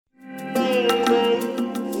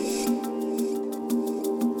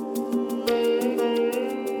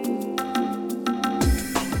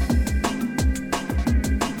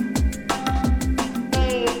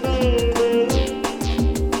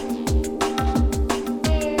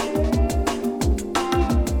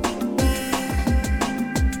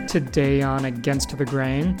Today on Against the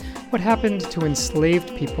Grain, what happened to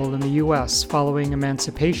enslaved people in the U.S. following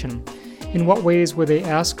emancipation? In what ways were they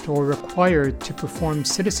asked or required to perform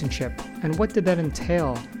citizenship, and what did that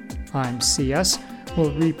entail? I'm CS.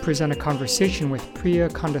 We'll represent a conversation with Priya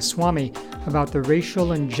Kandaswamy about the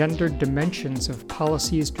racial and gendered dimensions of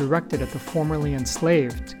policies directed at the formerly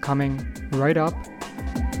enslaved, coming right up.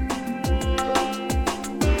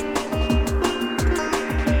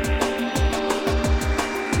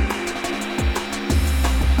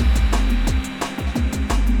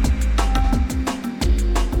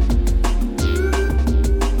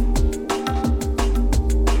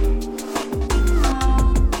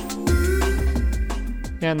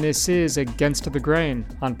 And this is Against the Grain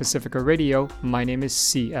on Pacifica Radio. My name is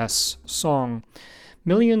C.S. Song.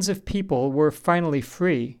 Millions of people were finally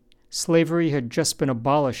free. Slavery had just been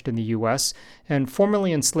abolished in the U.S., and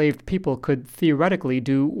formerly enslaved people could theoretically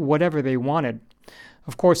do whatever they wanted.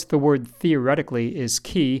 Of course, the word theoretically is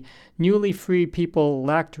key. Newly freed people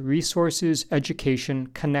lacked resources, education,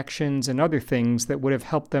 connections, and other things that would have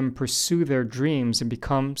helped them pursue their dreams and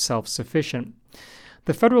become self-sufficient.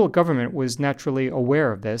 The federal government was naturally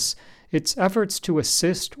aware of this. Its efforts to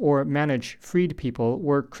assist or manage freed people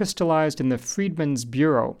were crystallized in the Freedmen's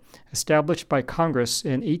Bureau, established by Congress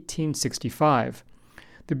in 1865.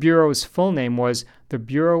 The Bureau's full name was the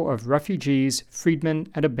Bureau of Refugees, Freedmen,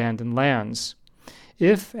 and Abandoned Lands.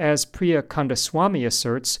 If, as Priya Kandaswamy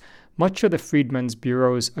asserts, much of the Freedmen's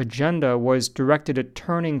Bureau's agenda was directed at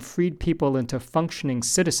turning freed people into functioning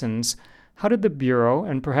citizens, how did the Bureau,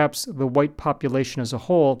 and perhaps the white population as a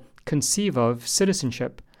whole, conceive of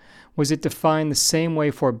citizenship? Was it defined the same way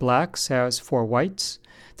for blacks as for whites?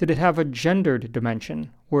 Did it have a gendered dimension?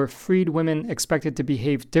 Were freed women expected to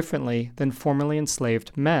behave differently than formerly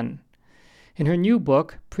enslaved men? In her new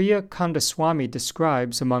book, Priya Kandaswamy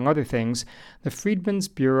describes, among other things, the Freedmen's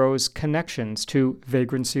Bureau's connections to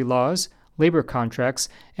vagrancy laws, labor contracts,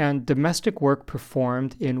 and domestic work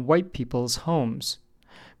performed in white people's homes.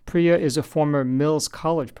 Priya is a former Mills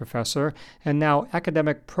College professor and now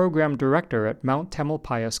academic program director at Mount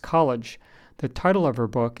Tamalpais College. The title of her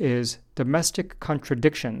book is Domestic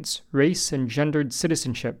Contradictions, Race and Gendered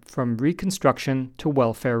Citizenship from Reconstruction to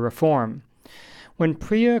Welfare Reform. When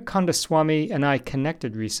Priya Kandaswamy and I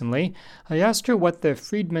connected recently, I asked her what the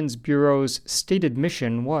Freedmen's Bureau's stated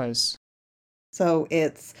mission was. So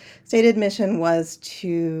its stated mission was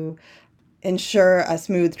to ensure a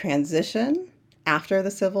smooth transition after the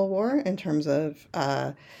Civil War in terms of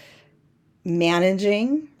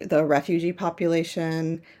managing the refugee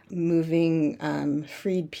population, moving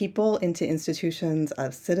freed people into institutions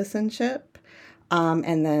of citizenship,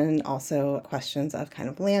 and then also questions of kind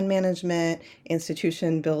of land management,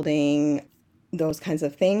 institution building, those kinds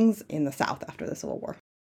of things in the South after the Civil War.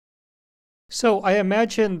 So I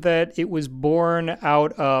imagine that it was born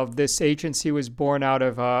out of, this agency was born out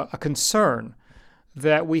of a concern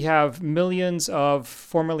that we have millions of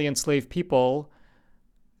formerly enslaved people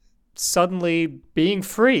suddenly being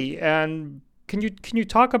free. And can you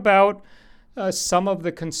talk about some of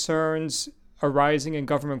the concerns arising in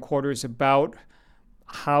government quarters about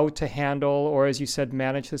how to handle, or as you said,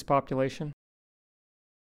 manage this population?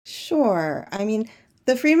 Sure. I mean,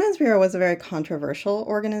 the Freedmen's Bureau was a very controversial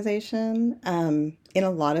organization in a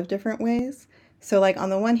lot of different ways. So like on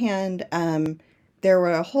the one hand, there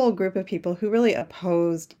were a whole group of people who really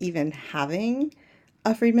opposed even having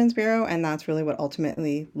a Freedmen's Bureau, and that's really what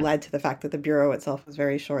ultimately led to the fact that the Bureau itself was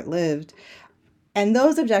very short-lived. And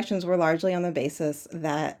those objections were largely on the basis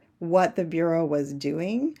that what the Bureau was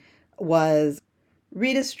doing was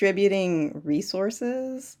redistributing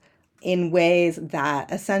resources in ways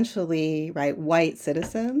that essentially, right, white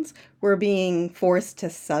citizens were being forced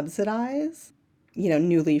to subsidize,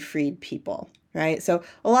 newly freed people. Right. So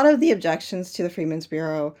a lot of the objections to the Freedmen's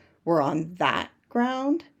Bureau were on that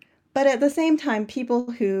ground. But at the same time, people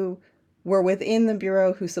who were within the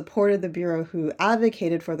Bureau, who supported the Bureau, who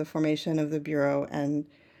advocated for the formation of the Bureau and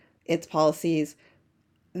its policies,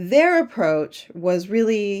 their approach was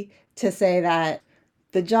really to say that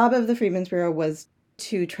the job of the Freedmen's Bureau was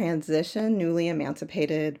to transition newly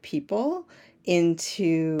emancipated people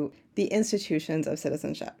into the institutions of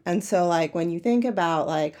citizenship. And so like when you think about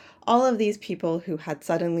like all of these people who had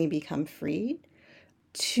suddenly become freed,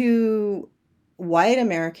 to white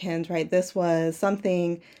Americans, right, this was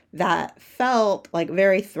something that felt like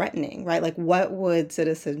very threatening, right? Like what would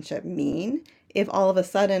citizenship mean if all of a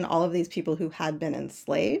sudden all of these people who had been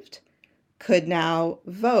enslaved could now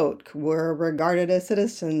vote, were regarded as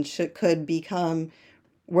citizens,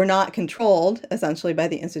 were not controlled essentially by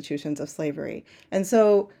the institutions of slavery. And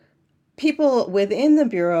so people within the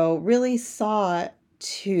Bureau really saw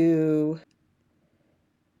to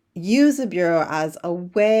use the Bureau as a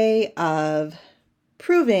way of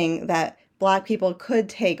proving that Black people could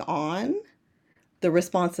take on the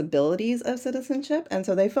responsibilities of citizenship. And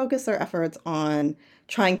so they focus their efforts on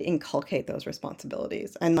trying to inculcate those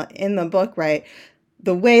responsibilities. And in the book, right,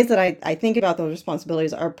 the ways that I think about those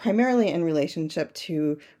responsibilities are primarily in relationship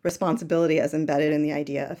to responsibility as embedded in the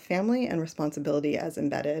idea of family and responsibility as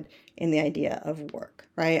embedded in the idea of work,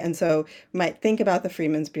 right? And so you might think about the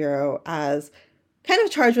Freedmen's Bureau as kind of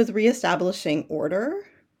charged with reestablishing order,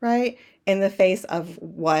 right, in the face of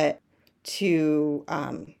what to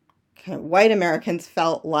kind of white Americans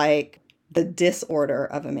felt like the disorder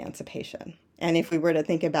of emancipation. And if we were to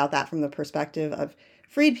think about that from the perspective of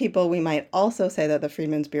freed people, we might also say that the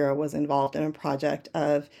Freedmen's Bureau was involved in a project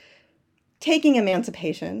of taking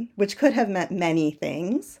emancipation, which could have meant many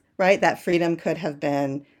things, right? That freedom could have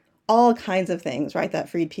been all kinds of things, right? That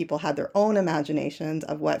freed people had their own imaginations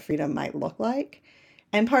of what freedom might look like.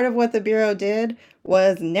 And part of what the Bureau did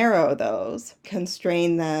was narrow those,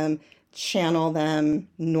 constrain them, channel them,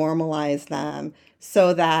 normalize them,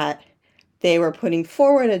 so that they were putting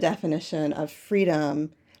forward a definition of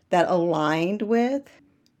freedom that aligned with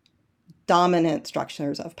dominant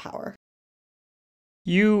structures of power.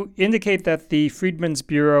 You indicate that the Freedmen's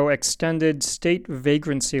Bureau extended state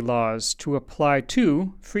vagrancy laws to apply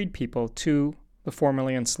to freed people, to the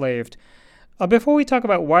formerly enslaved. Before we talk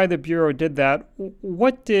about why the Bureau did that,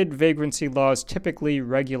 what did vagrancy laws typically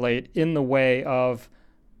regulate in the way of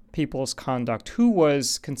people's conduct? Who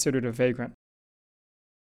was considered a vagrant?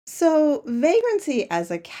 So, vagrancy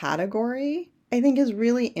as a category, I think, is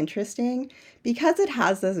really interesting because it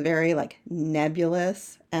has this very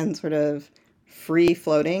nebulous and sort of free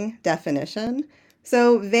floating definition.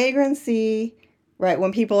 So, vagrancy, right,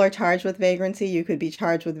 when people are charged with vagrancy, you could be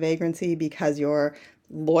charged with vagrancy because you're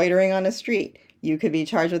loitering on a street. You could be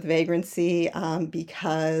charged with vagrancy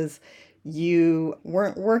because you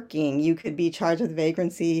weren't working. You could be charged with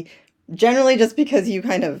vagrancy generally just because you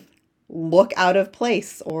kind of look out of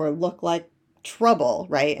place or look like trouble,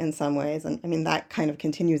 right, in some ways. And I mean, that kind of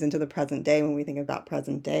continues into the present day when we think about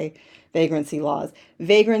present day vagrancy laws.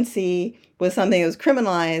 Vagrancy was something that was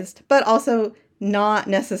criminalized, but also not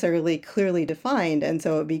necessarily clearly defined. And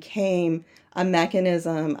so it became a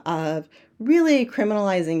mechanism of really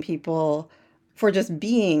criminalizing people for just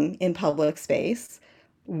being in public space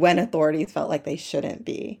when authorities felt like they shouldn't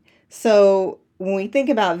be. So when we think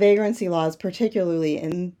about vagrancy laws, particularly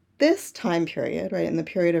in this time period, right, in the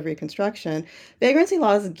period of Reconstruction, vagrancy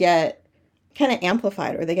laws get kind of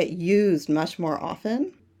amplified, or they get used much more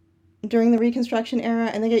often during the Reconstruction era,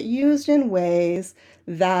 and they get used in ways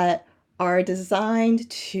that are designed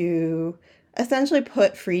to essentially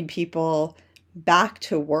put freed people back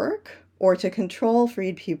to work, or to control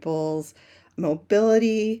freed people's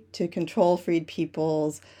mobility, to control freed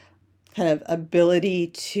people's kind of ability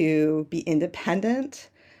to be independent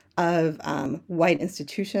of white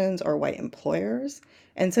institutions or white employers.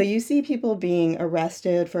 And so you see people being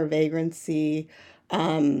arrested for vagrancy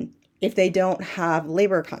if they don't have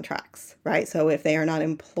labor contracts, right? So if they are not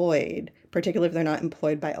employed, particularly if they're not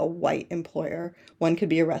employed by a white employer, one could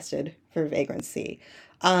be arrested for vagrancy.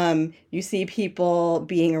 You see people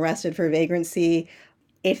being arrested for vagrancy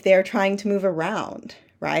if they're trying to move around,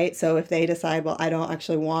 right? So if they decide, well, I don't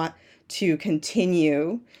actually want to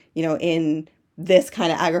continue, in this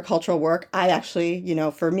kind of agricultural work. I actually,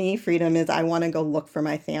 for me, freedom is I want to go look for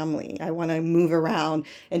my family. I want to move around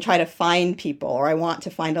and try to find people, or I want to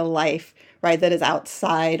find a life, right, that is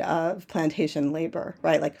outside of plantation labor,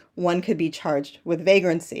 right? Like one could be charged with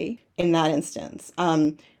vagrancy in that instance.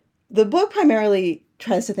 The book primarily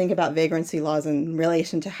tries to think about vagrancy laws in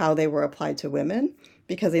relation to how they were applied to women,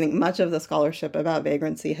 because I think much of the scholarship about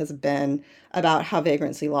vagrancy has been about how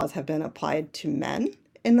vagrancy laws have been applied to men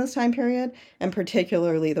in this time period, and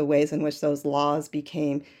particularly the ways in which those laws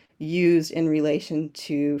became used in relation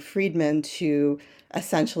to freedmen to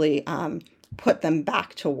essentially put them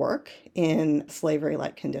back to work in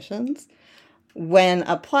slavery-like conditions. When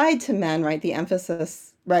applied to men, right, the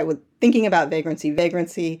emphasis, right, with thinking about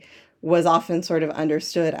vagrancy was often sort of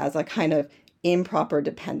understood as a kind of improper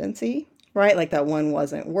dependency, right? Like that one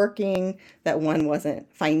wasn't working, that one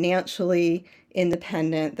wasn't financially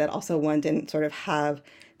independent, that also one didn't sort of have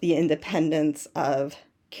the independence of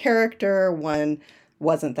character, one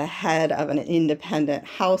wasn't the head of an independent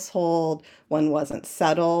household, one wasn't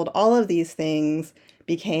settled. All of these things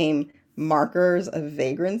became markers of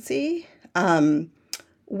vagrancy.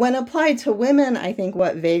 When applied to women, I think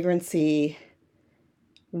what vagrancy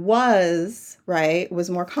was, right, was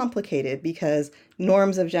more complicated because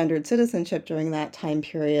norms of gendered citizenship during that time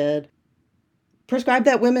period prescribed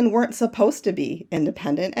that women weren't supposed to be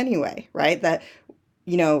independent anyway, right? That,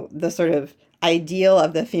 the sort of ideal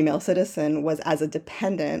of the female citizen was as a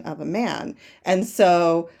dependent of a man. And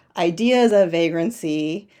so ideas of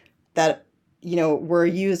vagrancy that, were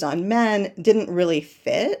used on men didn't really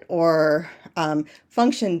fit or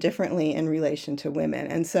function differently in relation to women.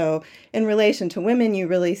 And so in relation to women, you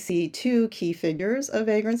really see two key figures of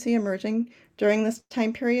vagrancy emerging during this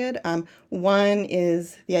time period. One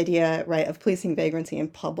is the idea, right, of policing vagrancy in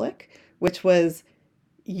public, which was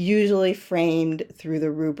usually framed through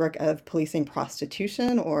the rubric of policing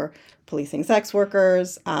prostitution or policing sex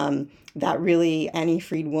workers, that really any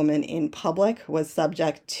freed woman in public was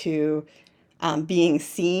subject to being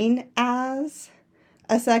seen as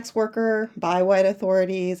a sex worker by white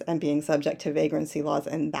authorities and being subject to vagrancy laws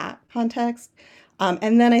in that context.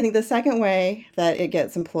 And then I think the second way that it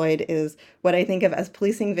gets employed is what I think of as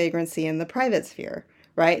policing vagrancy in the private sphere,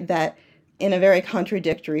 right? That in a very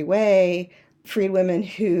contradictory way, freed women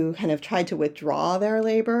who kind of tried to withdraw their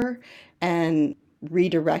labor and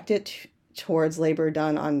redirect it towards labor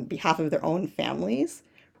done on behalf of their own families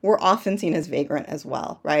were often seen as vagrant as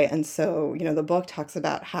well, right? And so, the book talks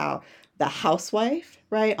about how the housewife,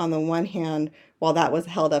 right, on the one hand, while that was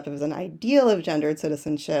held up as an ideal of gendered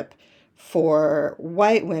citizenship for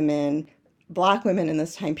white women, Black women in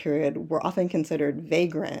this time period were often considered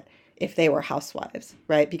vagrant if they were housewives,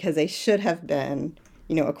 right? Because they should have been,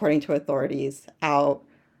 according to authorities, out,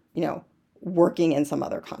 working in some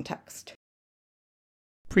other context.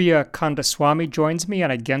 Priya Kandaswamy joins me on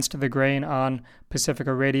Against the Grain on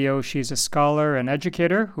Pacifica Radio. She's a scholar and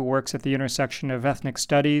educator who works at the intersection of ethnic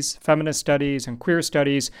studies, feminist studies, and queer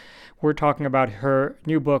studies. We're talking about her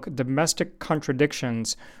new book, Domestic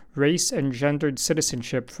Contradictions: Race and Gendered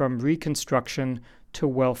Citizenship from Reconstruction to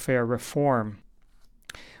Welfare Reform.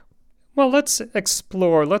 Well, let's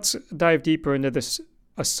dive deeper into this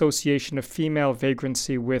association of female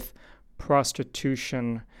vagrancy with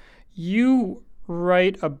prostitution. You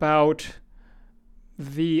write about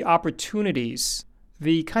the opportunities,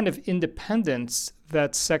 the kind of independence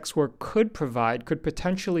that sex work could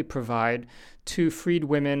potentially provide to freed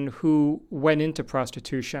women who went into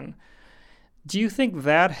prostitution. Do you think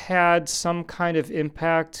that had some kind of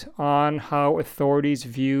impact on how authorities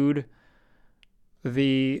viewed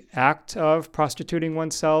the act of prostituting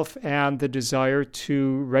oneself and the desire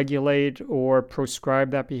to regulate or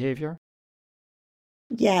proscribe that behavior?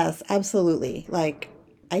 Yes, absolutely.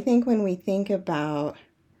 I think when we think about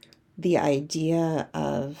the idea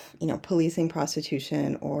of, policing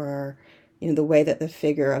prostitution or, the way that the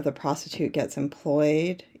figure of the prostitute gets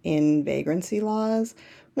employed in vagrancy laws,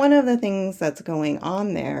 one of the things that's going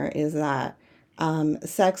on there is that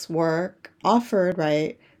sex work offered,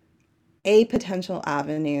 right, a potential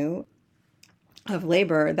avenue of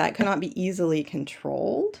labor that cannot be easily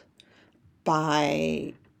controlled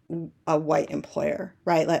by a white employer,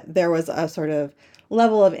 right? There was a sort of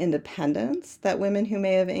level of independence that women who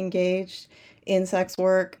may have engaged in sex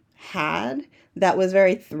work had that was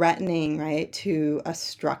very threatening, right, to a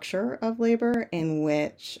structure of labor in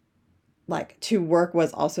which, to work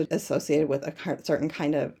was also associated with a certain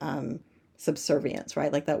kind of subservience,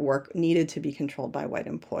 right? That work needed to be controlled by white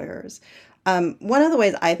employers. One of the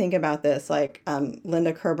ways I think about this,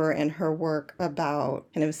 Linda Kerber in her work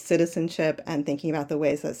about kind of citizenship and thinking about the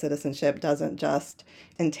ways that citizenship doesn't just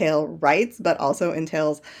entail rights, but also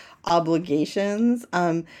entails obligations,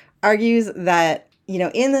 argues that,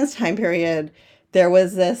 in this time period, there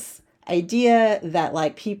was this idea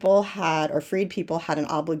that people had, or freed people had, an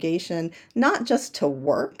obligation not just to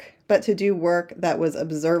work, but to do work that was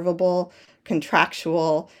observable,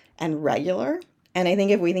 contractual, and regular. And I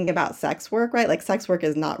think if we think about sex work, right, sex work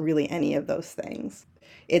is not really any of those things.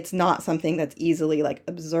 It's not something that's easily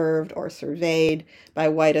observed or surveyed by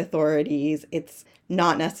white authorities. It's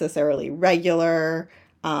not necessarily regular.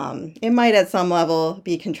 It might at some level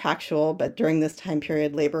be contractual, but during this time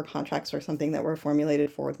period, labor contracts are something that were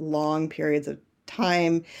formulated for long periods of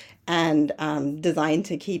time and designed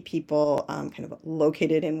to keep people kind of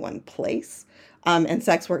located in one place. And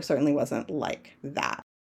sex work certainly wasn't like that.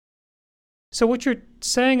 So what you're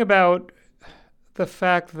saying about the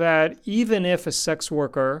fact that even if a sex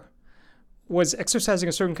worker was exercising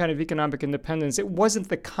a certain kind of economic independence, it wasn't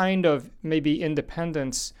the kind of maybe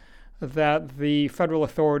independence that the federal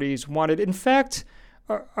authorities wanted. In fact,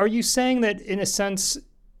 are you saying that, in a sense,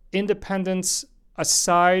 independence,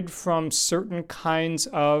 aside from certain kinds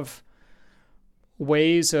of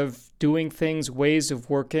ways of doing things, ways of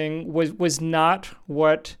working, was not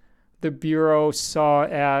what the Bureau saw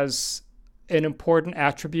as an important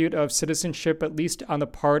attribute of citizenship, at least on the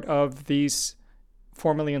part of these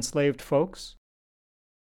formerly enslaved folks?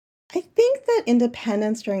 I think that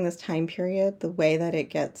independence during this time period, the way that it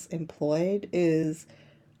gets employed, is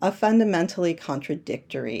a fundamentally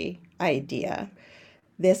contradictory idea.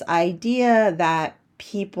 This idea that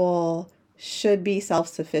people should be self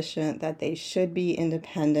sufficient, that they should be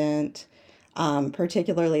independent,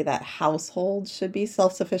 particularly that households should be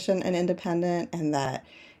self sufficient and independent, and that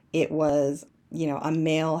it was, a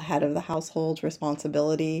male head of the household's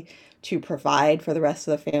responsibility to provide for the rest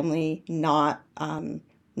of the family, not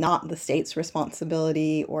the state's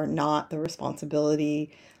responsibility or not the responsibility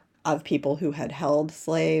of people who had held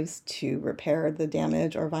slaves to repair the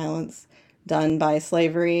damage or violence done by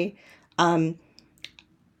slavery. Um,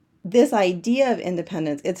 this idea of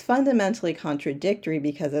independence, it's fundamentally contradictory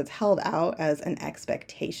because it's held out as an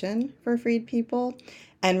expectation for freed people.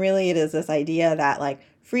 And really, it is this idea that like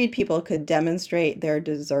freed people could demonstrate their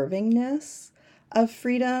deservingness of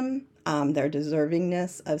freedom, their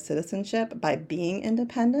deservingness of citizenship by being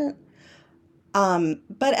independent.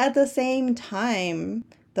 But at the same time,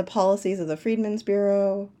 the policies of the Freedmen's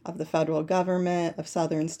Bureau, of the federal government, of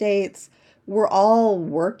southern states were all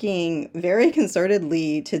working very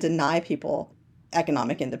concertedly to deny people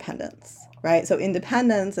economic independence, right? So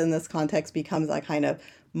independence in this context becomes a kind of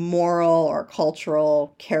moral or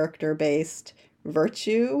cultural, character-based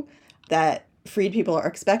virtue that freed people are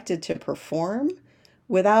expected to perform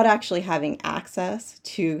without actually having access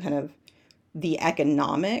to kind of the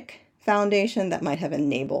economic foundation that might have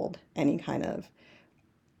enabled any kind of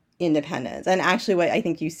independence. And actually, what I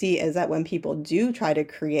think you see is that when people do try to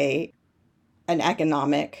create an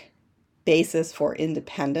economic basis for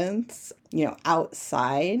independence,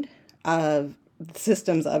 outside of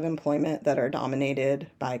systems of employment that are dominated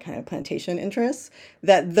by kind of plantation interests,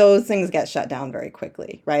 that those things get shut down very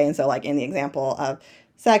quickly, right? And so like in the example of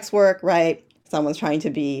sex work, right? Someone's trying to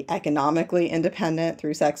be economically independent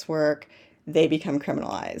through sex work, they become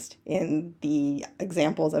criminalized. In the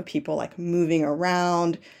examples of people like moving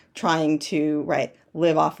around, trying to, right,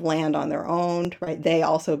 live off land on their own, right, they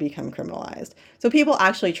also become criminalized. So people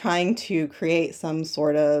actually trying to create some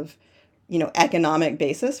sort of, economic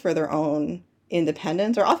basis for their own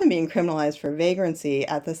independence are often being criminalized for vagrancy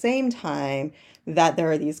at the same time that there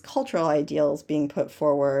are these cultural ideals being put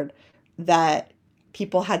forward that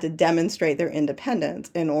people had to demonstrate their independence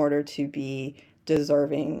in order to be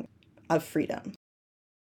deserving of freedom.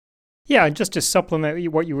 Yeah, just to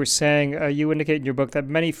supplement what you were saying, you indicate in your book that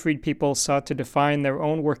many freed people sought to define their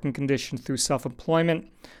own working conditions through self-employment,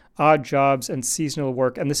 odd jobs, and seasonal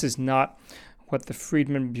work, and this is not what the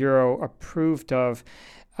Freedmen Bureau approved of.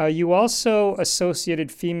 You also associated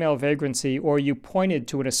female vagrancy, or you pointed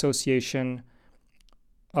to an association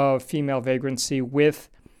of female vagrancy with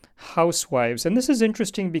housewives. And this is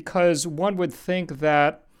interesting because one would think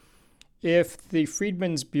that if the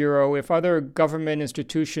Freedmen's Bureau, if other government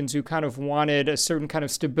institutions who kind of wanted a certain kind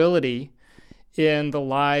of stability in the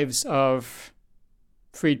lives of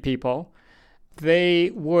freed people,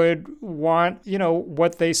 they would want,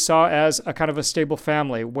 what they saw as a kind of a stable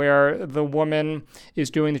family where the woman is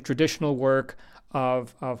doing the traditional work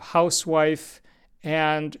of housewife.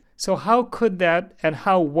 And so how could that and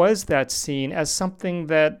how was that seen as something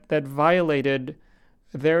that violated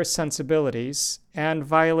their sensibilities and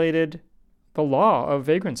violated the law of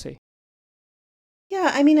vagrancy?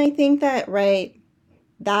 Yeah, I mean, I think that, right,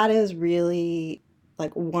 that is really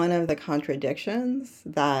like one of the contradictions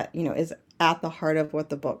that, is at the heart of what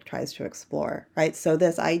the book tries to explore, right? So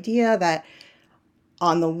this idea that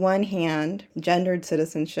on the one hand, gendered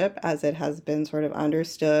citizenship, as it has been sort of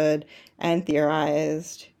understood and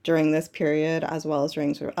theorized during this period, as well as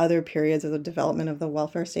during sort of other periods of the development of the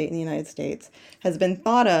welfare state in the United States, has been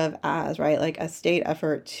thought of as, right, like a state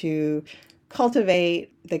effort to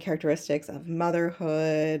cultivate the characteristics of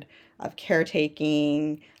motherhood, of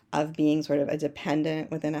caretaking, of being sort of a dependent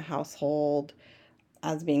within a household,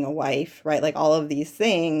 as being a wife, right? Like all of these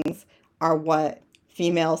things are what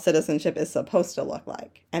female citizenship is supposed to look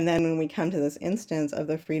like. And then when we come to this instance of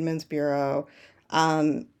the Freedmen's Bureau,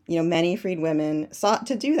 many freed women sought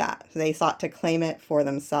to do that. They sought to claim it for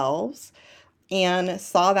themselves and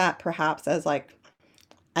saw that perhaps as like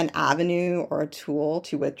an avenue or a tool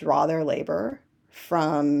to withdraw their labor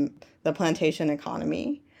from the plantation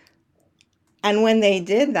economy. And when they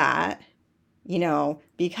did that,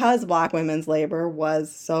 because Black women's labor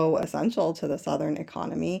was so essential to the Southern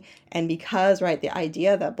economy, and because, right, the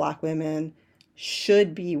idea that Black women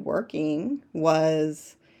should be working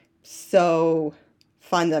was so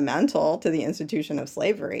fundamental to the institution of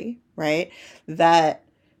slavery, right, that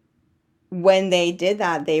when they did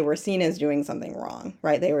that, they were seen as doing something wrong,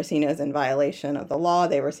 right? They were seen as in violation of the law.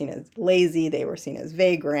 They were seen as lazy. They were seen as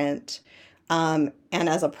vagrant. and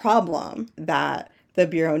as a problem that the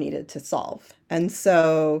Bureau needed to solve. And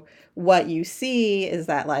so what you see is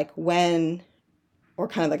that like when, or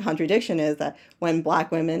kind of the contradiction is that when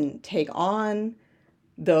Black women take on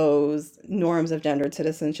those norms of gendered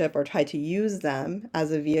citizenship or try to use them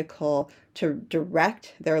as a vehicle to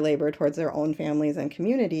direct their labor towards their own families and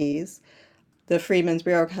communities, the Freedmen's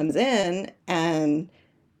Bureau comes in and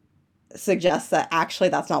suggests that actually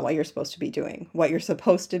that's not what you're supposed to be doing. What you're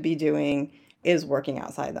supposed to be doing is working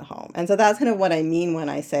outside the home. And so that's kind of what I mean when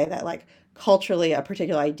I say that, like, culturally, a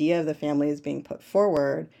particular idea of the family is being put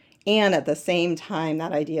forward. And at the same time,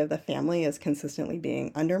 that idea of the family is consistently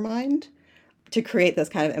being undermined to create this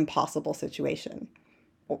kind of impossible situation.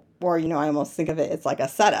 Or, I almost think of it, it's like a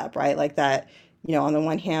setup, right? Like that, on the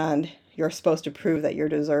one hand, you're supposed to prove that you're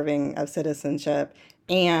deserving of citizenship.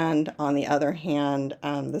 And on the other hand,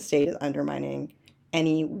 the state is undermining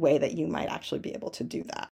any way that you might actually be able to do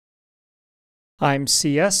that. I'm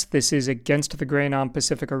CS. This is Against the Grain on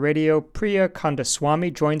Pacifica Radio. Priya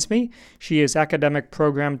Kandaswamy joins me. She is Academic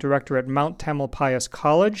Program Director at Mount Tamalpais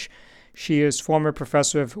College. She is former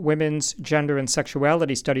professor of women's, gender, and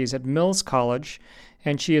sexuality studies at Mills College,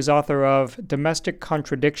 and she is author of Domestic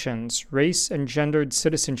Contradictions, Race and Gendered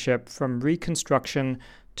Citizenship from Reconstruction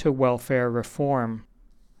to Welfare Reform.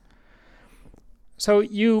 So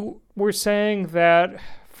you were saying that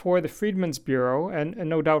for the Freedmen's Bureau, and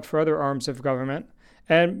no doubt for other arms of government,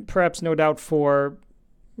 and perhaps no doubt for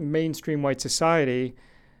mainstream white society,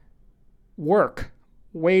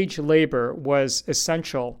 wage labor was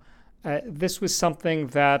essential. This was something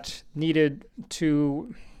that needed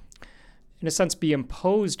to, in a sense, be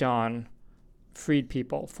imposed on freed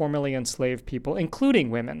people, formerly enslaved people, including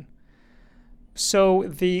women. So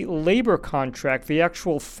the labor contract, the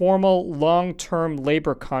actual formal long-term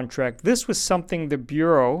labor contract, this was something the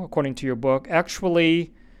Bureau, according to your book,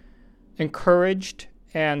 actually encouraged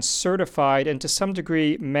and certified and to some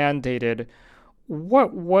degree mandated.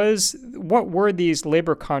 What were these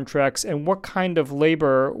labor contracts and what kind of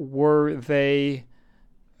labor were they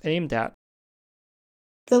aimed at?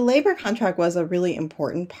 The labor contract was a really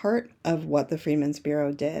important part of what the Freedmen's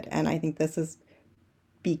Bureau did. And I think this is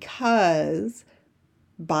because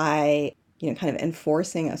by kind of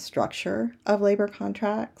enforcing a structure of labor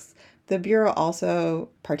contracts, the Bureau also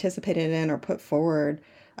participated in or put forward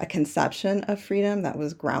a conception of freedom that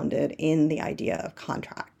was grounded in the idea of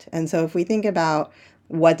contract. And so if we think about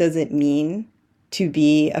what does it mean to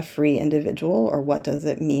be a free individual, or what does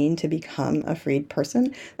it mean to become a freed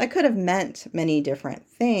person, that could have meant many different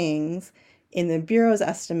things. In the Bureau's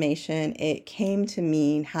estimation, it came to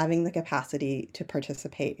mean having the capacity to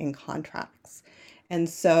participate in contracts. And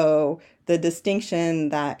so the distinction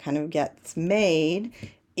that kind of gets made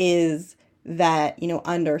is that,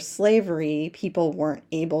 under slavery, people weren't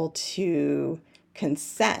able to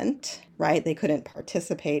consent, right? They couldn't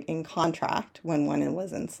participate in contract when one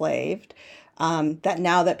was enslaved. That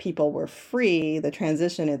now that people were free, the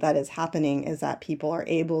transition that is happening is that people are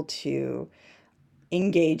able to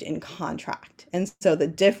engage in contract. And so the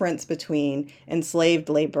difference between enslaved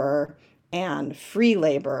labor and free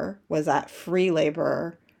labor was that free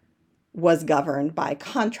labor was governed by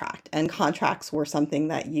contract, and contracts were something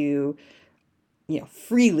that you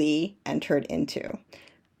freely entered into.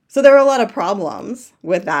 So there were a lot of problems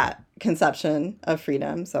with that conception of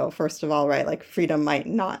freedom. So first of all, right, like freedom might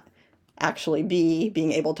not actually be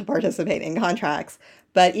being able to participate in contracts,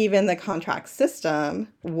 but even the contract system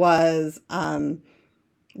was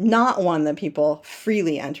not one that people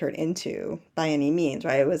freely entered into by any means,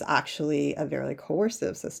 right? It was actually a very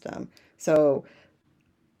coercive system. So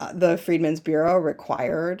the Freedmen's Bureau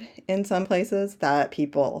required in some places that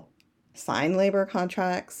people sign labor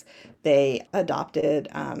contracts. They adopted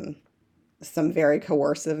some very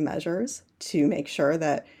coercive measures to make sure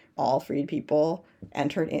that all freed people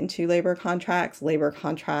entered into labor contracts. Labor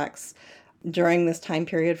contracts during this time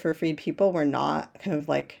period for freed people were not kind of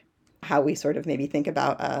like how we sort of maybe think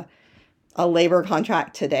about a labor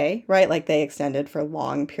contract today, right? Like they extended for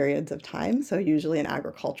long periods of time. So usually an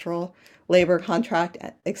agricultural labor contract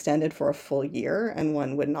extended for a full year, and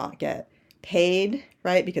one would not get paid,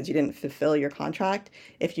 right? Because you didn't fulfill your contract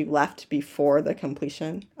if you left before the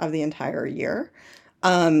completion of the entire year.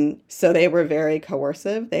 So they were very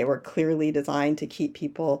coercive. They were clearly designed to keep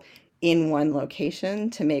people in one location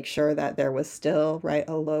to make sure that there was still, right,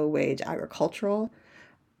 a low wage agricultural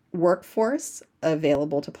workforce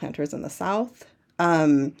available to planters in the South.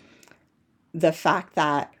 The fact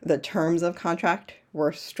that the terms of contract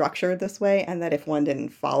were structured this way, and that if one didn't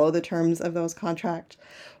follow the terms of those contracts,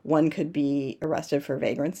 one could be arrested for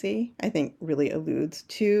vagrancy, I think really alludes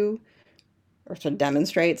to or sort of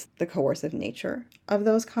demonstrates the coercive nature of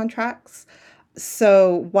those contracts.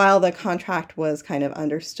 So while the contract was kind of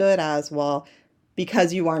understood as, well,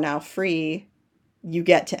 because you are now free, you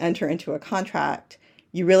get to enter into a contract,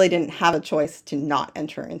 you really didn't have a choice to not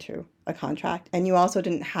enter into a contract. And you also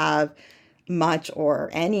didn't have much or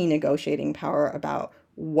any negotiating power about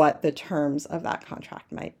what the terms of that contract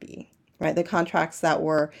might be, right? The contracts that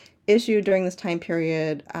were issued during this time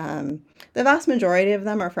period, the vast majority of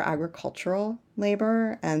them are for agricultural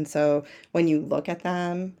labor. And so when you look at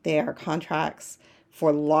them, they are contracts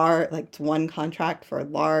for one contract for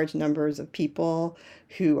large numbers of people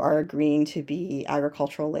who are agreeing to be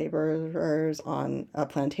agricultural laborers on a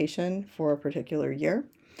plantation for a particular year,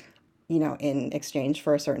 in exchange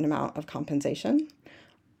for a certain amount of compensation.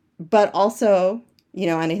 But also,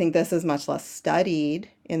 and I think this is much less studied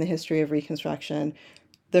in the history of Reconstruction,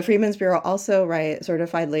 the Freedmen's Bureau also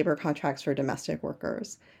certified labor contracts for domestic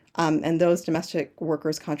workers. And those domestic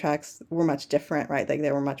workers contracts were much different, right? Like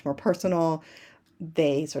they were much more personal.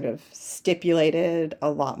 They sort of stipulated a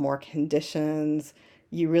lot more conditions.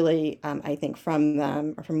 You really, I think from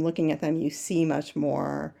them, or from looking at them, you see much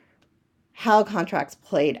more how contracts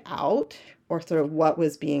played out, or sort of what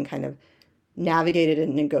was being kind of navigated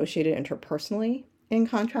and negotiated interpersonally in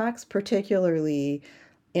contracts, particularly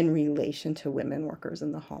in relation to women workers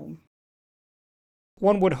in the home.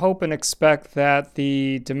 One would hope and expect that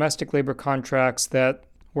the domestic labor contracts that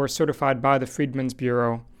were certified by the Freedmen's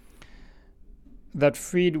Bureau that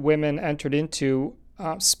freed women entered into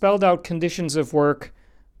spelled out conditions of work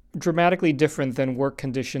dramatically different than work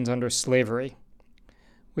conditions under slavery.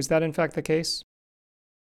 Was that in fact the case?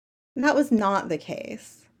 That was not the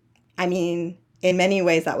case. I mean, in many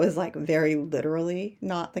ways, that was very literally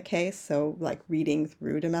not the case. So reading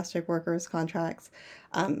through domestic workers contracts,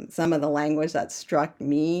 some of the language that struck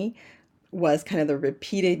me was kind of the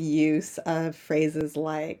repeated use of phrases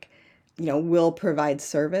like, will provide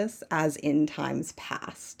service as in times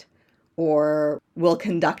past, or will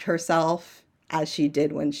conduct herself as she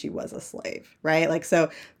did when she was a slave, right? So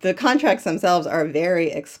the contracts themselves are very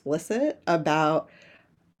explicit about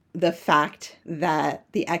the fact that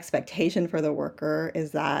the expectation for the worker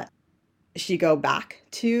is that she go back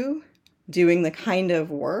to doing the kind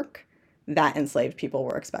of work that enslaved people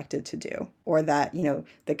were expected to do, or that,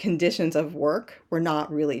 the conditions of work were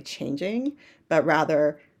not really changing, but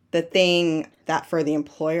rather the thing that for the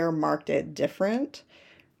employer marked it different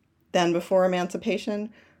than before emancipation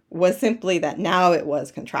was simply that now it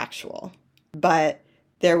was contractual. But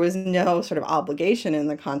there was no sort of obligation in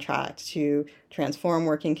the contract to transform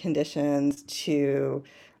working conditions, to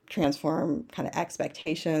transform kind of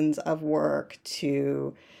expectations of work,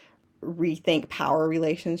 to rethink power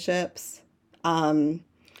relationships,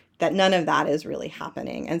 that none of that is really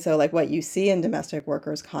happening. And so what you see in domestic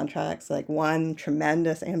workers contracts, one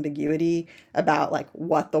tremendous ambiguity about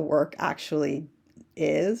what the work actually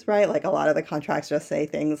is, right? A lot of the contracts just say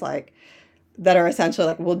things that are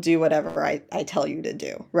essentially we'll do whatever I tell you to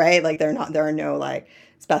do, right? There are no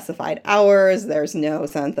specified hours. There's no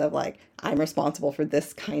sense of I'm responsible for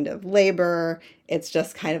this kind of labor. It's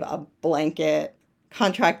just kind of a blanket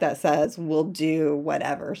contract that says we'll do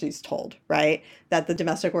whatever she's told, right? That the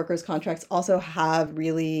domestic workers contracts also have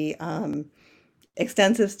really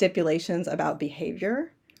extensive stipulations about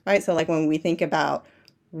behavior, right? So when we think about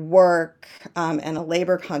work and a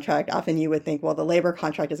labor contract, often you would think, well, the labor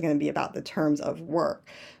contract is going to be about the terms of work.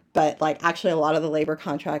 But actually a lot of the labor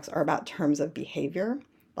contracts are about terms of behavior,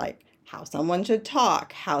 like how someone should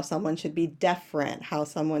talk, how someone should be deferent, how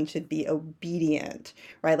someone should be obedient,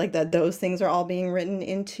 right? Those things are all being written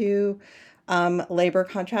into labor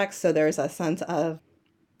contracts. So there's a sense of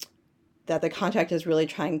that the contract is really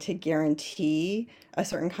trying to guarantee a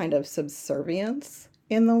certain kind of subservience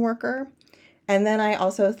in the worker. And then I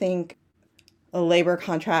also think labor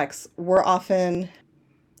contracts were often,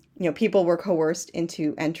 people were coerced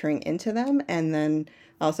into entering into them. And then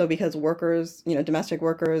also because workers, domestic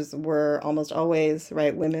workers were almost always,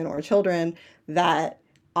 right, women or children, that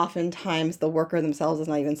oftentimes the worker themselves is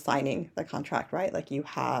not even signing the contract, right? You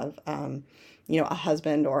have, a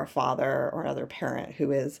husband or a father or another parent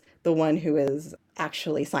who is the one who is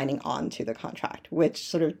actually signing on to the contract, which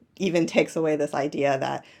sort of even takes away this idea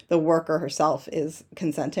that the worker herself is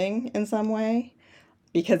consenting in some way,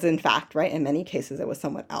 because in fact, right, in many cases, it was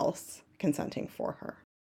someone else consenting for her.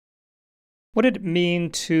 What did it mean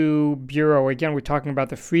to Bureau? Again, we're talking about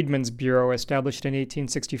the Freedmen's Bureau established in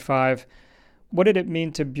 1865. What did it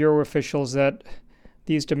mean to Bureau officials that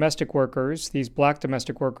these domestic workers, these black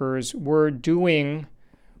domestic workers, were doing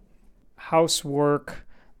housework,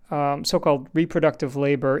 so-called reproductive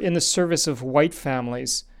labor, in the service of white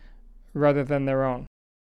families, rather than their own?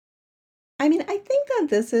 I mean, I think that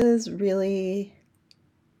this is really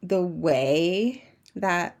the way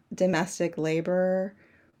that domestic labor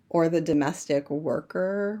or the domestic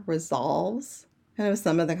worker resolves kind of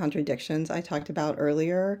some of the contradictions I talked about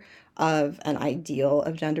earlier of an ideal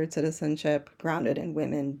of gendered citizenship grounded in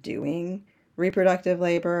women doing reproductive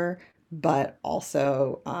labor, but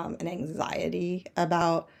also an anxiety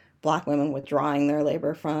about Black women withdrawing their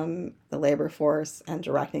labor from the labor force and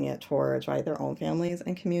directing it towards, right, their own families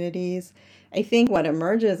and communities. I think what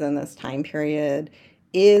emerges in this time period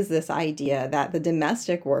is this idea that the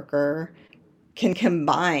domestic worker can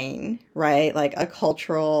combine, right, like a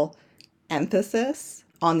cultural emphasis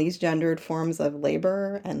on these gendered forms of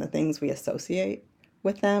labor and the things we associate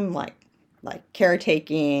with them, like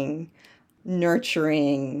caretaking,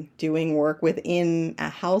 nurturing, doing work within a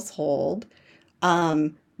household,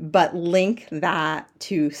 but link that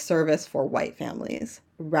to service for white families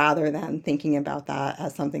rather than thinking about that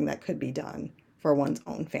as something that could be done for one's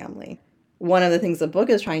own family. One of the things the book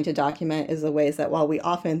is trying to document is the ways that while we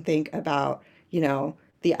often think about,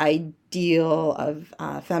 the ideal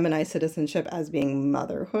of feminized citizenship as being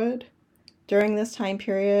motherhood during this time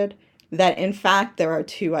period, that in fact there are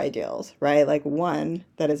two ideals, right? Like one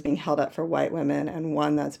that is being held up for white women and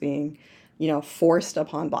one that's being, forced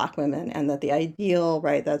upon Black women, and that the ideal,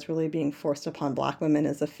 right, that's really being forced upon Black women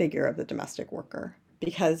is the figure of the domestic worker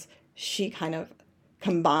because she kind of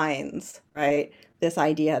combines, right, this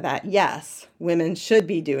idea that yes, women should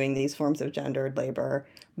be doing these forms of gendered labor,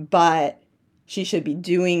 but she should be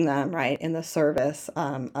doing them, right, in the service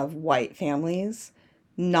of white families,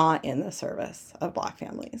 not in the service of Black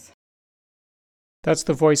families. That's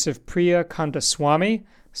the voice of Priya Kandaswamy,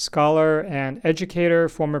 scholar and educator,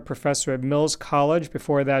 former professor at Mills College.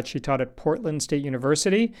 Before that, she taught at Portland State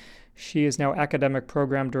University. She is now academic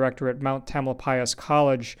program director at Mount Tamalpais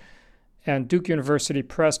College. And Duke University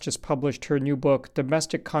Press just published her new book,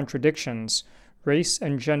 Domestic Contradictions: Race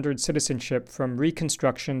and Gendered Citizenship from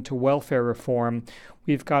Reconstruction to Welfare Reform.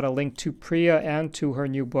 We've got a link to Priya and to her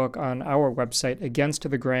new book on our website,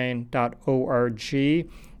 againstthegrain.org.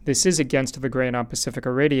 This is Against the Grain on Pacifica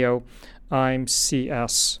Radio. I'm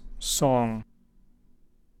C.S. Song.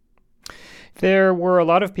 There were a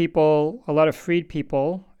lot of people, a lot of freed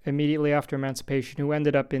people, immediately after emancipation who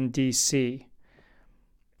ended up in D.C.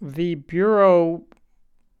 The Bureau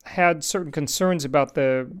had certain concerns about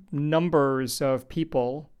the numbers of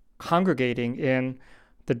people congregating in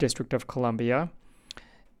the District of Columbia.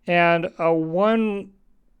 And one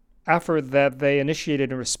effort that they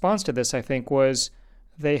initiated in response to this, I think, was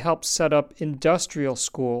they helped set up industrial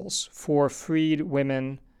schools for freed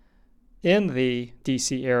women in the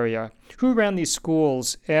D.C. area. Who ran these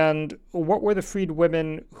schools, and what were the freed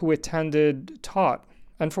women who attended taught,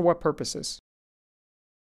 and for what purposes?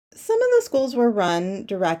 Some of the schools were run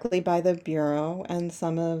directly by the Bureau, and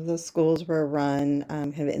some of the schools were run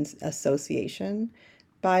kind of in association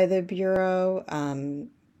by the Bureau,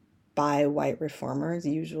 by white reformers,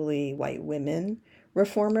 usually white women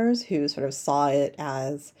reformers who sort of saw it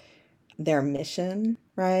as their mission,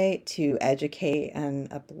 right, to educate and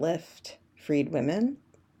uplift freed women.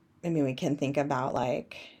 I mean, we can think about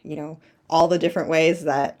all the different ways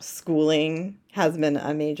that schooling has been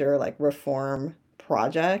a major reform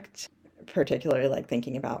project, particularly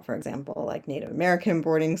thinking about, for example, Native American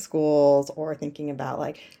boarding schools, or thinking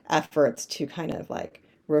about efforts to kind of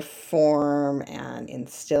reform and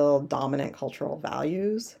instill dominant cultural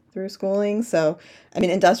values through schooling. So, I mean,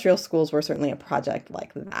 industrial schools were certainly a project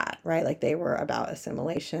like that, right? They were about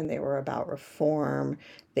assimilation, they were about reform,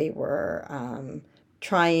 they were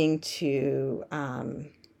trying to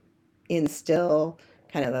instill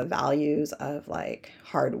kind of the values of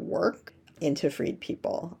hard work into freed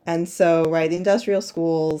people. And so, right, the industrial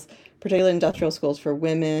schools, particularly industrial schools for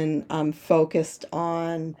women, focused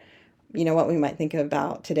on, what we might think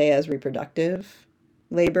about today as reproductive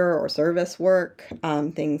labor or service work,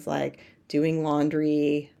 things like doing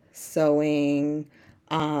laundry, sewing,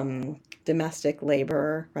 domestic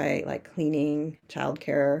labor, right, like cleaning,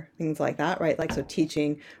 childcare, things like that, right? So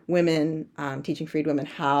teaching women, teaching freed women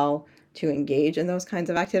how to engage in those kinds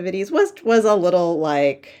of activities was a little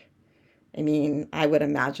I mean, I would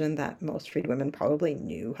imagine that most freed women probably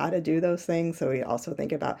knew how to do those things. So we also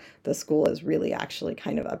think about the school as really actually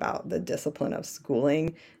kind of about the discipline of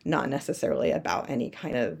schooling, not necessarily about any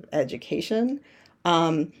kind of education.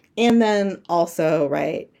 And then also,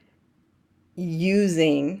 right,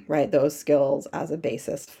 using, right, those skills as a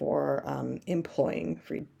basis for employing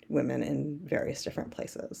freed women in various different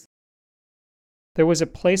places. There was a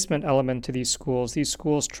placement element to these schools. These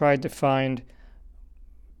schools tried to find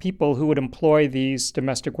people who would employ these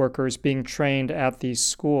domestic workers being trained at these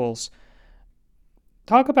schools.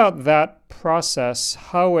 Talk about that process,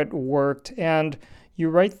 how it worked, and you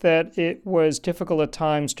write that it was difficult at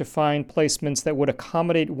times to find placements that would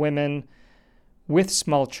accommodate women with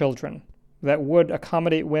small children, that would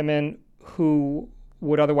accommodate women who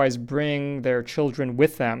would otherwise bring their children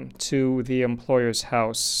with them to the employer's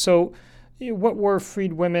house. So, what were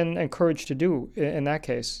freed women encouraged to do in that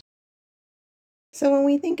case? So when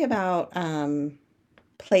we think about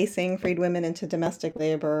placing freed women into domestic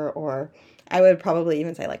labor, or I would probably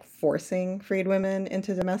even say like forcing freed women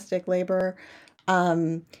into domestic labor,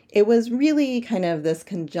 it was really kind of this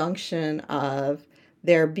conjunction of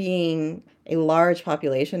there being a large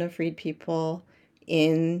population of freed people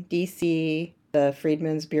in DC, the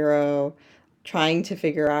Freedmen's Bureau trying to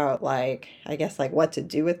figure out like I guess like what to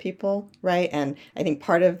do with people, right? And I think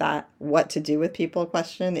part of that what to do with people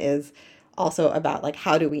question is also about like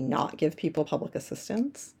how do we not give people public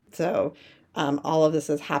assistance. So all of this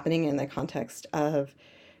is happening in the context of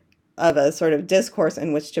a sort of discourse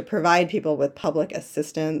in which to provide people with public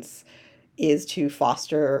assistance is to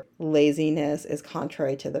foster laziness, is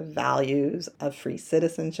contrary to the values of free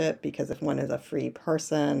citizenship, because if one is a free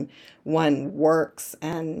person, one works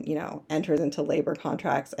and, enters into labor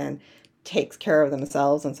contracts and takes care of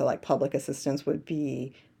themselves. And so like public assistance would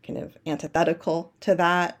be kind of antithetical to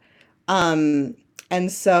that. And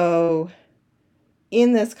so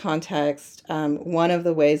in this context, one of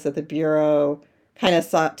the ways that the Bureau kind of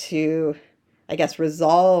sought to, I guess,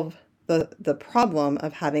 resolve the problem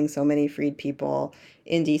of having so many freed people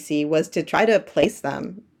in DC was to try to place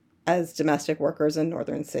them as domestic workers in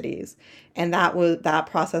northern cities. And that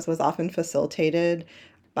process was often facilitated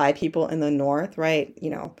by people in the north, right?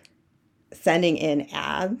 Sending in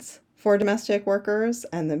ads for domestic workers,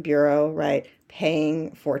 and the Bureau, right,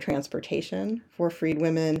 paying for transportation for freed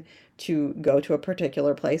women to go to a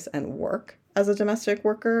particular place and work as a domestic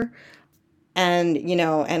worker. And,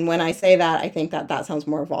 and when I say that, I think that sounds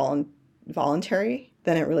more voluntary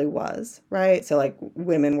than it really was, right? So like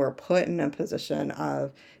women were put in a position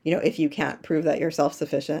of, if you can't prove that you're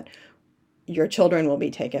self-sufficient, your children will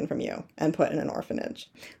be taken from you and put in an orphanage.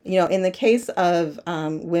 In the case of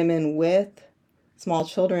women with small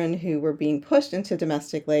children who were being pushed into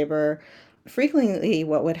domestic labor, frequently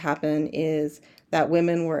what would happen is that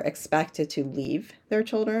women were expected to leave their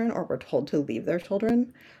children or were told to leave their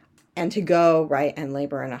children and to go, right, and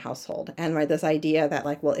labor in a household. And right, this idea that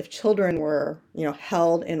like, well, if children were,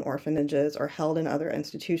 held in orphanages or held in other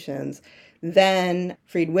institutions, then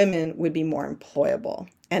freed women would be more employable.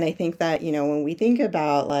 And I think that, when we think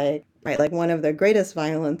about like, right, like one of the greatest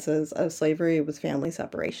violences of slavery was family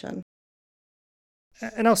separation.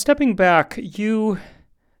 And now stepping back, you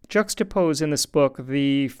juxtapose in this book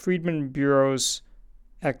the Freedmen Bureau's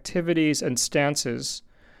activities and stances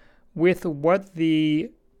with what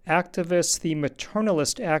the activists, the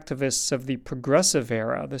maternalist activists of the progressive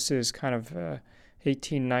era, this is kind of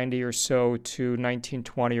 1890 or so to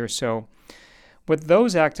 1920 or so, what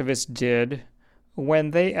those activists did when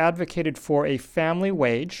they advocated for a family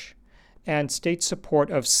wage and state support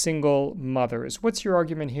of single mothers. What's your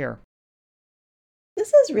argument here?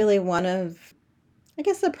 This is really one of, I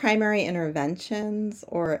guess, the primary interventions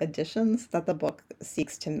or additions that the book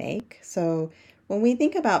seeks to make. So when we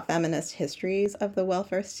think about feminist histories of the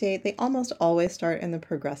welfare state, they almost always start in the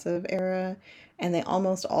progressive era, and they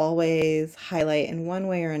almost always highlight in one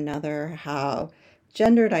way or another how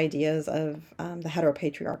gendered ideas of the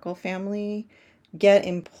heteropatriarchal family get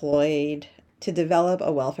employed to develop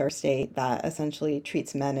a welfare state that essentially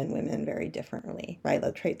treats men and women very differently, right?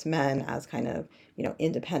 That treats men as kind of,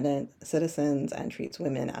 independent citizens and treats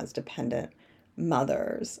women as dependent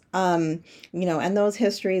mothers. And those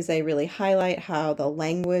histories, they really highlight how the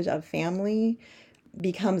language of family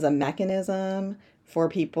becomes a mechanism for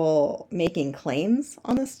people making claims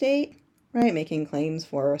on the state, right? Making claims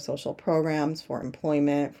for social programs, for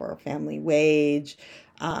employment, for family wage,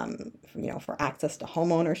 for access to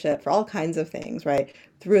home ownership, for all kinds of things, right?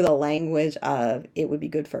 Through the language of it would be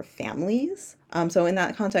good for families. So in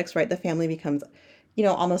that context, right, the family becomes,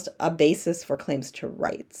 almost a basis for claims to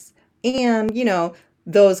rights. And,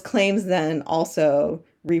 those claims then also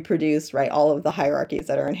reproduce, right, all of the hierarchies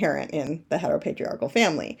that are inherent in the heteropatriarchal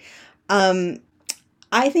family.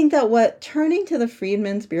 I think that what turning to the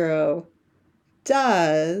Freedmen's Bureau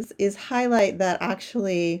does is highlight that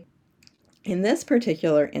actually, in this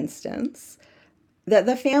particular instance, that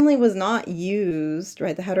the family was not used,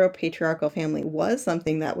 right? The heteropatriarchal family was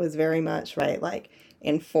something that was very much, right, like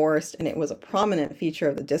enforced, and it was a prominent feature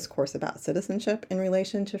of the discourse about citizenship in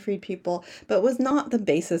relation to freed people, but was not the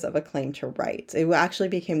basis of a claim to rights. It actually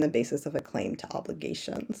became the basis of a claim to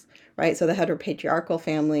obligations, right? So the heteropatriarchal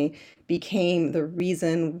family became the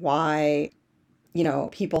reason why,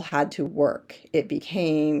 people had to work. It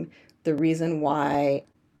became the reason why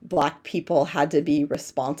Black people had to be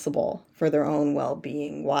responsible for their own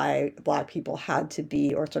well-being, why Black people had to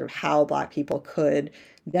be, or sort of how Black people could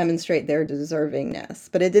demonstrate their deservingness.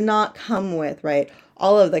 But it did not come with, right,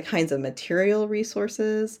 all of the kinds of material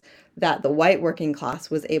resources that the white working class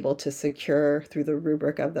was able to secure through the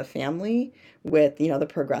rubric of the family with, the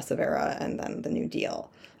Progressive Era and then the New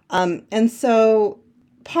Deal. And so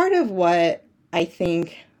part of what I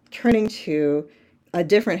think turning to a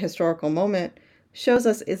different historical moment shows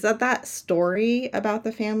us is that story about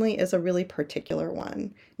the family is a really particular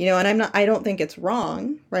one. And I don't think it's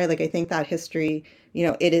wrong, right? Like I think that history,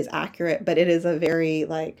 it is accurate, but it is a very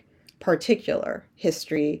like particular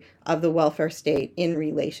history of the welfare state in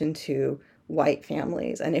relation to white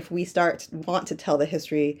families. And if we want to tell the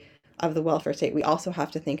history of the welfare state, we also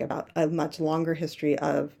have to think about a much longer history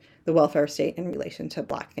of the welfare state in relation to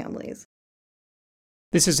Black families.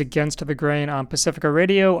 This is Against the Grain on Pacifica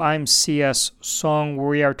Radio. I'm C.S. Song.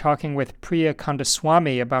 We are talking with Priya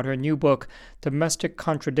Kandaswamy about her new book, Domestic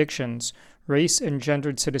Contradictions, Race and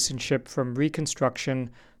Gendered Citizenship from Reconstruction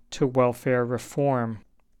to Welfare Reform.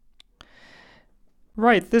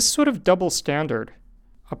 Right, this sort of double standard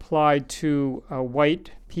applied to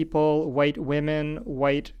white people, white women,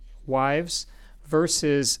 white wives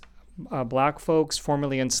versus Black folks,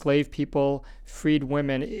 formerly enslaved people, freed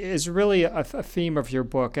women, is really a theme of your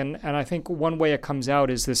book. And I think one way it comes out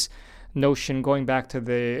is this notion, going back to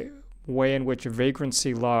the way in which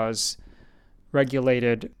vagrancy laws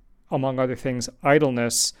regulated, among other things,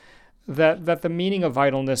 idleness, that the meaning of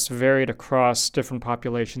idleness varied across different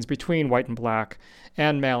populations between white and Black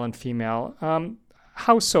and male and female.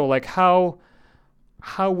 How so? Like how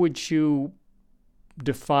would you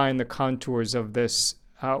define the contours of this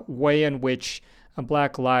way in which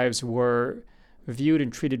Black lives were viewed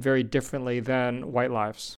and treated very differently than white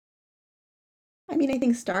lives? I mean, I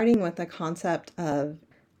think starting with the concept of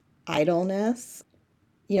idleness,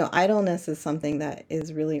 idleness is something that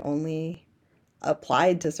is really only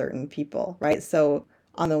applied to certain people, right? So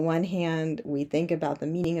on the one hand, we think about the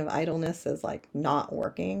meaning of idleness as like not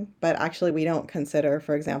working, but actually we don't consider,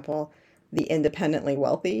 for example, the independently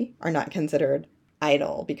wealthy are not considered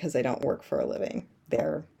idle because they don't work for a living.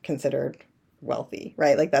 They're considered wealthy,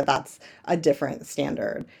 right? Like that's a different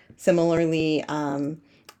standard. Similarly,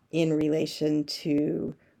 in relation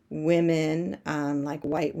to women, like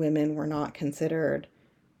white women were not considered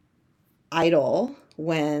idle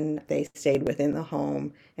when they stayed within the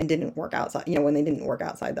home and didn't work outside, when they didn't work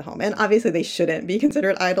outside the home. And obviously they shouldn't be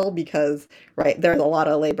considered idle because, right, there's a lot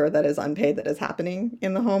of labor that is unpaid that is happening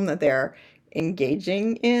in the home that they're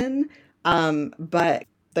engaging in. But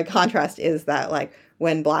the contrast is that like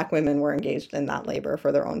when Black women were engaged in that labor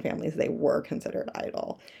for their own families, they were considered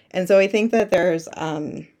idle. And so I think that there is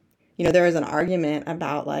an argument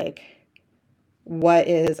about like what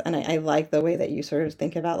is, and I like the way that you sort of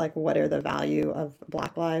think about like what are the value of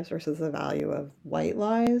Black lives versus the value of white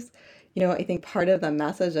lives. I think part of the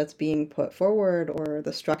message that's being put forward or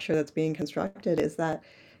the structure that's being constructed is that,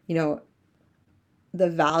 the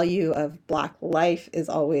value of Black life is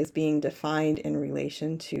always being defined in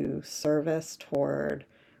relation to service toward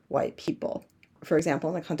white people. For example,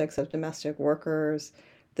 in the context of domestic workers,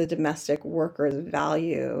 the domestic worker's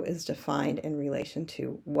value is defined in relation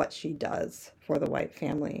to what she does for the white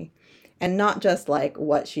family. And not just like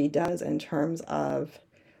what she does in terms of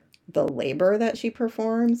the labor that she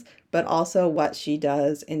performs, but also what she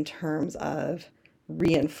does in terms of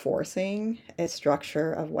reinforcing a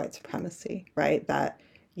structure of white supremacy, right? That,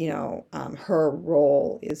 her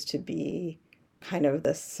role is to be kind of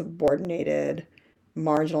this subordinated,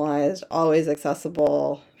 marginalized, always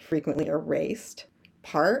accessible, frequently erased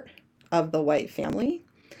part of the white family.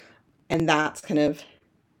 And that's kind of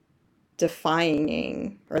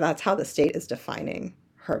defining, or that's how the state is defining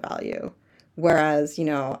her value. Whereas,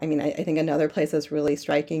 I think another place that's really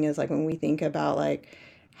striking is like when we think about like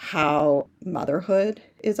how motherhood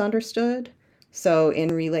is understood. So in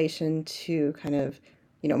relation to kind of,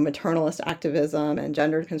 maternalist activism and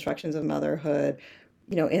gendered constructions of motherhood,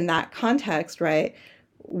 in that context, right,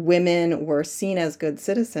 women were seen as good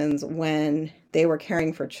citizens when they were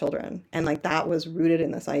caring for children. And like that was rooted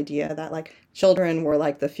in this idea that like children were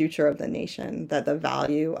like the future of the nation, that the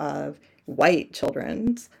value of white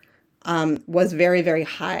children's was very, very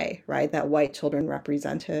high, right? That white children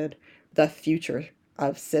represented the future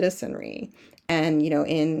of citizenry. And,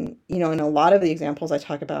 in a lot of the examples I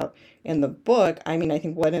talk about in the book, I mean, I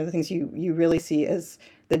think one of the things you really see is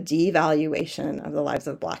the devaluation of the lives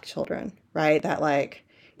of Black children, right? That like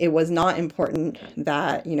it was not important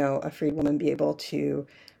that, a freed woman be able to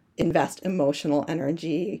invest emotional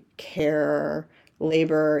energy, care,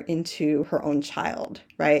 labor into her own child,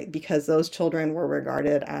 right? Because those children were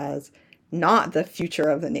regarded as not the future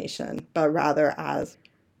of the nation, but rather as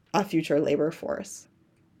a future labor force.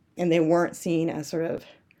 And they weren't seen as sort of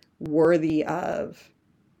worthy of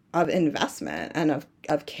investment and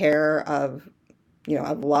of care, of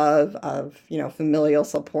love, of, familial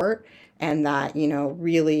support. And that,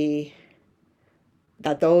 really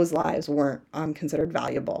that those lives weren't considered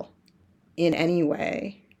valuable in any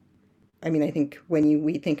way. I mean, I think when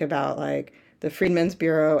we think about like the Freedmen's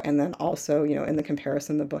Bureau and then also, in the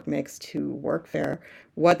comparison the book makes to workfare,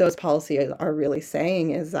 what those policies are really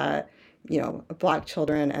saying is that, Black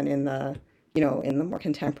children and in the more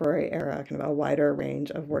contemporary era, kind of a wider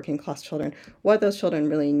range of working class children, what those children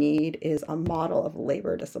really need is a model of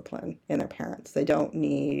labor discipline in their parents. They don't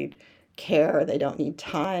need care, they don't need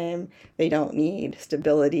time, they don't need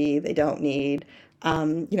stability, they don't need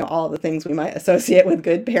all the things we might associate with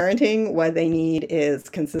good parenting. What they need is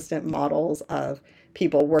consistent models of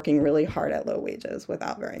people working really hard at low wages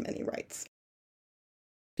without very many rights.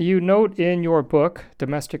 You note in your book,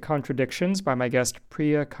 Domestic Contradictions, by my guest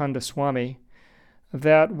Priya Kandaswamy,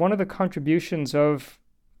 that one of the contributions of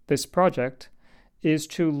this project is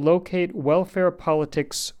to locate welfare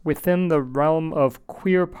politics within the realm of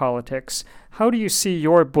queer politics. How do you see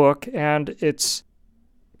your book and its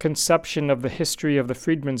conception of the history of the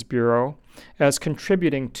Freedmen's Bureau as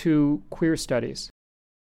contributing to queer studies?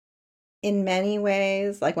 In many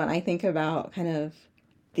ways, like when I think about kind of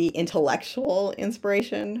the intellectual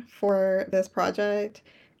inspiration for this project,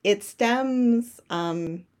 it stems,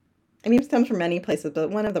 it stems from many places,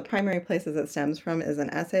 but one of the primary places it stems from is an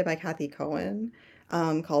essay by Kathy Cohen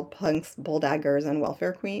called Punks, Bulldaggers, and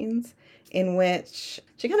Welfare Queens, in which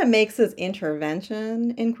she kind of makes this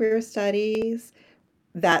intervention in queer studies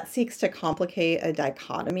that seeks to complicate a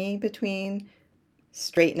dichotomy between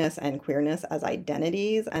straightness and queerness as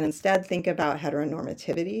identities and instead think about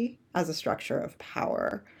heteronormativity as a structure of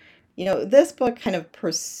power. This book kind of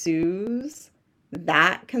pursues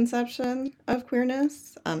that conception of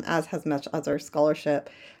queerness, as has much other scholarship.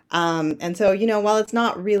 And so, while it's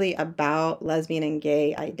not really about lesbian and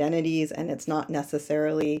gay identities, and it's not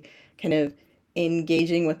necessarily kind of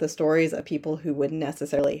engaging with the stories of people who wouldn't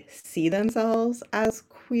necessarily see themselves as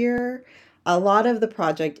queer, a lot of the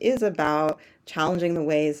project is about challenging the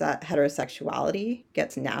ways that heterosexuality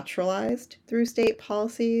gets naturalized through state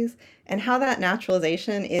policies and how that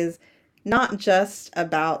naturalization is not just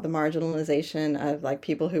about the marginalization of like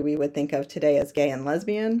people who we would think of today as gay and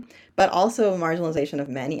lesbian, but also marginalization of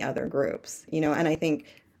many other groups, and I think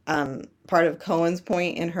part of Cohen's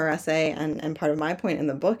point in her essay and part of my point in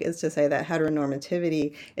the book is to say that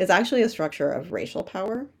heteronormativity is actually a structure of racial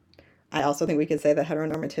power. I also think we could say that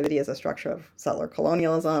heteronormativity is a structure of settler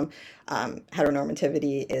colonialism.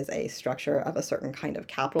 Heteronormativity is a structure of a certain kind of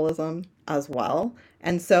capitalism as well.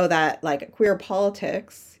 And so that like queer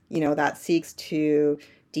politics, that seeks to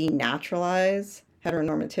denaturalize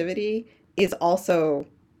heteronormativity is also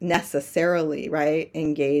necessarily, right,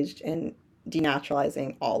 engaged in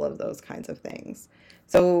denaturalizing all of those kinds of things.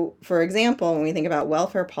 So, for example, when we think about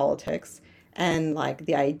welfare politics and like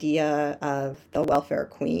the idea of the welfare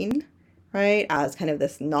queen, right, as kind of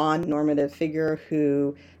this non-normative figure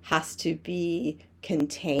who has to be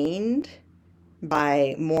contained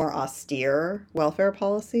by more austere welfare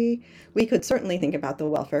policy, we could certainly think about the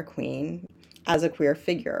welfare queen as a queer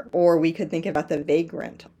figure, or we could think about the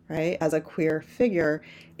vagrant, right, as a queer figure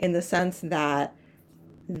in the sense that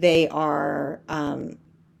they are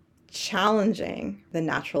challenging the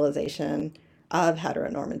naturalization of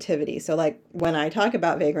heteronormativity. So like when I talk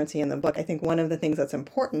about vagrancy in the book, I think one of the things that's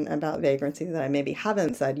important about vagrancy that I maybe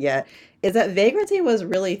haven't said yet is that vagrancy was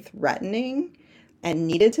really threatening and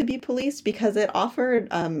needed to be policed because it offered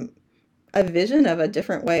a vision of a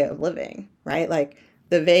different way of living, right? Like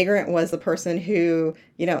the vagrant was the person who,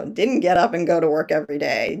 didn't get up and go to work every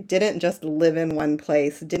day, didn't just live in one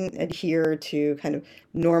place, didn't adhere to kind of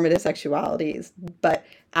normative sexualities, but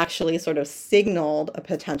actually sort of signaled a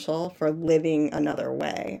potential for living another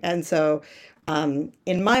way. And so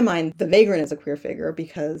in my mind, the vagrant is a queer figure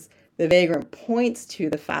because the vagrant points to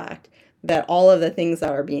the fact that all of the things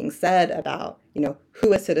that are being said about,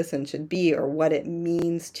 who a citizen should be or what it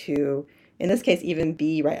means to, in this case, even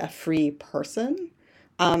be, right, a free person,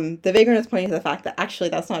 The vagrant is pointing to the fact that actually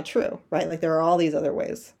that's not true, right? Like there are all these other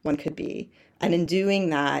ways one could be. And in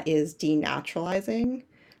doing that is denaturalizing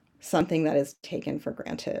something that is taken for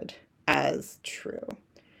granted as true.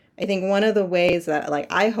 I think one of the ways that like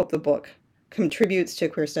I hope the book contributes to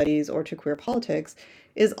queer studies or to queer politics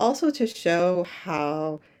is also to show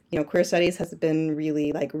how, queer studies has been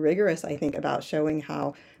really like rigorous, I think, about showing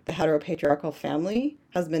how the heteropatriarchal family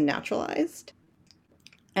has been naturalized.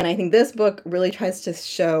 And I think this book really tries to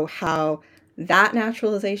show how that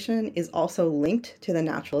naturalization is also linked to the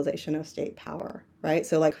naturalization of state power, right?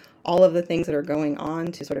 So like all of the things that are going on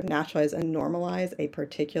to sort of naturalize and normalize a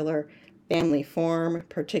particular family form,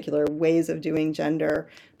 particular ways of doing gender,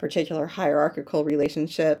 particular hierarchical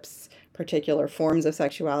relationships, particular forms of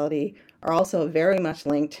sexuality are also very much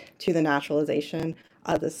linked to the naturalization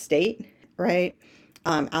of the state, right?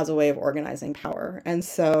 As a way of organizing power. And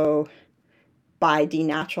so by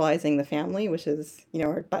denaturalizing the family, which is,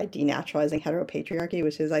 or by denaturalizing heteropatriarchy,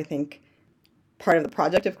 which is, I think, part of the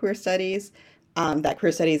project of queer studies, that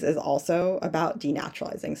queer studies is also about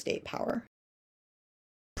denaturalizing state power.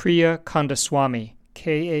 Priya Kandaswamy,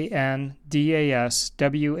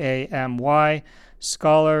 Kandaswamy,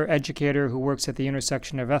 scholar, educator who works at the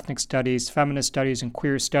intersection of ethnic studies, feminist studies, and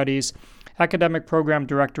queer studies, academic program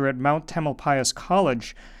director at Mount Tamalpais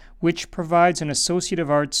College, which provides an Associate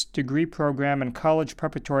of Arts degree program and college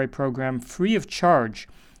preparatory program free of charge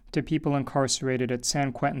to people incarcerated at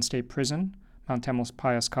San Quentin State Prison. Mount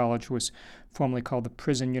Tamalpais College was formerly called the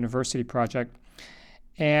Prison University Project.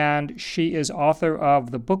 And she is author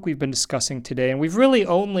of the book we've been discussing today. And we've really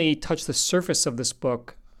only touched the surface of this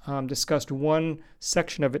book, discussed one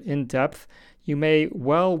section of it in depth. You may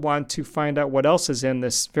well want to find out what else is in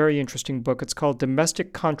this very interesting book. It's called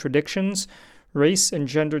Domestic Contradictions, Race and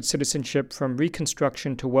Gendered Citizenship from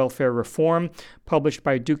Reconstruction to Welfare Reform, published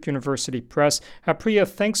by Duke University Press. Priya,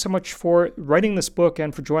 thanks so much for writing this book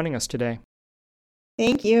and for joining us today.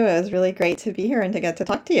 Thank you. It was really great to be here and to get to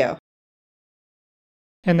talk to you.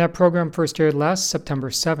 And that program first aired last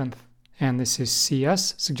September 7th. And this is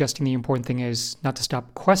CS, suggesting the important thing is not to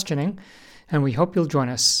stop questioning. And we hope you'll join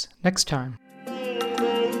us next time.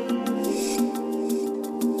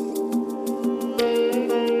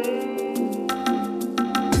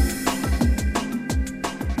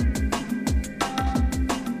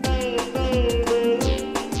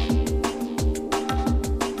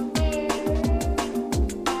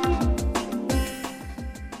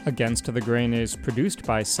 Against the Grain is produced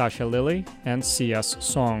by Sasha Lilly and C.S.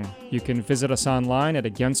 Song. You can visit us online at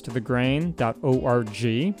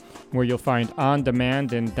againstthegrain.org, where you'll find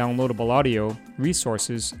on-demand and downloadable audio,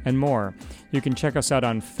 resources, and more. You can check us out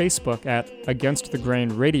on Facebook at Against the Grain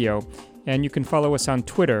Radio, and you can follow us on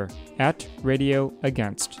Twitter at Radio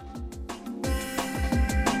Against.